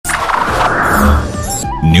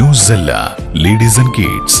New Zella, Ladies and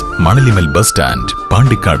Kids, Manalimal Bus Stand,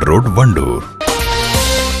 Pandikad Road, Wandoor.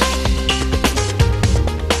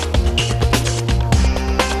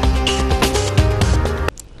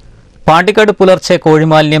 Pandikkad പുലർച്ചെ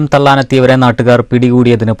കോഴിമാലിന്യം തള്ളാനെത്തിയവരെ നാട്ടുകാർ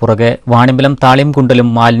പിടികൂടിയതിനു പുറകെ വാണിമ്പലം തളിയംകുണ്ടിലും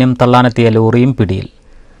മാലിന്യം തള്ളാനെത്തിയ ലോറിയും പിടിയിൽ.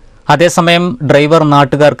 അതേസമയം ഡ്രൈവർ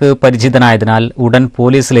നാട്ടുകാർക്ക് പരിചിതനായതിനാൽ ഉടൻ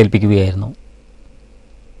പോലീസിലേൽപ്പിക്കുകയായിരുന്നു.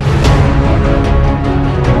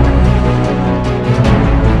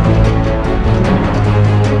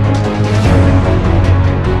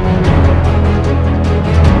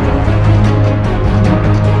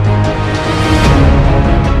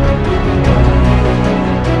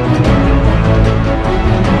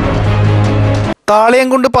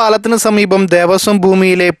 താളിയംകുണ്ട് പാലത്തിന് സമീപം ദേവസ്വം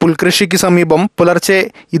ഭൂമിയിലെ പുൽകൃഷിക്ക് സമീപം പുലർച്ചെ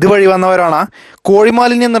ഇതുവഴി വന്നവരാണ്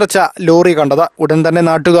കോഴിമാലിന്യം നിറച്ച ലോറി കണ്ടത്. ഉടൻ തന്നെ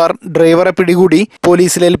നാട്ടുകാർ ഡ്രൈവറെ പിടികൂടി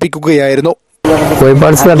പോലീസിലേൽപ്പിക്കുകയായിരുന്നു.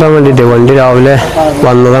 കോഴിപ്പാട്സ് തട്ടാൻ വേണ്ടിയിട്ട് വണ്ടി രാവിലെ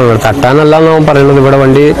വന്നതാണ്. തട്ടാനല്ല എന്നാണ് പറയുന്നത്. ഇവിടെ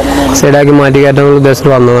വണ്ടി സൈഡാക്കി മാറ്റി കയറ്റാനുള്ള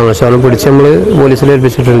ഉദ്ദേശത്തിൽ വന്നതാണ്. പക്ഷെ അവനെ പിടിച്ച് നമ്മൾ പോലീസിൽ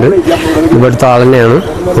ഏൽപ്പിച്ചിട്ടുണ്ട്. ഇവിടുത്തെ ആൾ തന്നെയാണ്.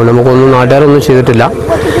 അപ്പോൾ നമുക്കൊന്നും നാട്ടുകാരൊന്നും ചെയ്തിട്ടില്ല.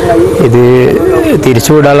 ഇത്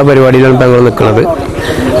തിരിച്ചുവിടാനുള്ള പരിപാടിയിലാണ് ഇപ്പം ഞങ്ങൾ നിൽക്കുന്നത്.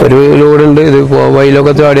 ഒരു ലോഡുണ്ട്. ഇത്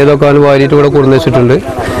വയലൊക്കെ ചാടിയതൊക്കെ അവന് വാരിയിട്ട് ഇവിടെ കൊണ്ടു വെച്ചിട്ടുണ്ട്.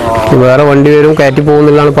 വേറെ വണ്ടി വരും കയറ്റി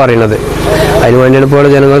പോകുന്നില്ലാണ് പറയുന്നത്. അതിന് വേണ്ടിയാണ് ഇപ്പോൾ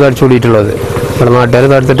ജനങ്ങൾ തടിച്ചുകൂടിയിട്ടുള്ളത്. ഇവിടെ നാട്ടുകാർ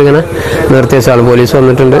തടുത്തിട്ട് ഇങ്ങനെ നിർത്തി വെച്ചാണ്. പോലീസ്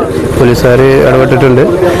വന്നിട്ടുണ്ട്, പോലീസുകാർ ഇടപെട്ടിട്ടുണ്ട്.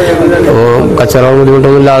 അപ്പോൾ കച്ചവടം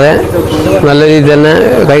ബുദ്ധിമുട്ടൊന്നുമില്ലാതെ നല്ല രീതിയിൽ തന്നെ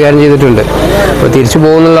കൈകാര്യം ചെയ്തിട്ടുണ്ട്. അപ്പോൾ തിരിച്ചു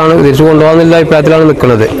പോകുന്നതാണ്, തിരിച്ചു കൊണ്ടുപോകുന്നില്ല അഭിപ്രായത്തിലാണ്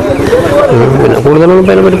നിൽക്കുന്നത്. പിന്നെ കൂടുതലൊന്നും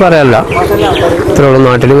ഇപ്പം അതിനെപ്പറ്റി പറയാനില്ല. ഇത്രേ ഉള്ളൂ.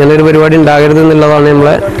 നാട്ടിൽ ഇങ്ങനെ ഒരു പരിപാടി ഉണ്ടാകരുത് എന്നുള്ളതാണ്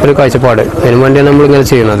നമ്മളെ ഒരു കാഴ്ചപ്പാട്. അതിനു വേണ്ടിയാണ് നമ്മളിങ്ങനെ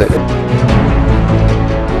ചെയ്യുന്നത്.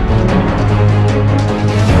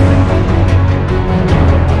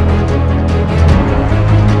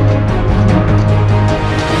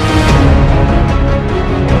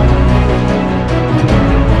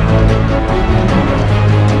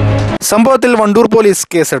 സംഭവത്തിൽ വണ്ടൂർ പോലീസ്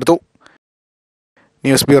കേസെടുത്തു.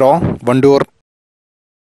 News bureau, Wandoor.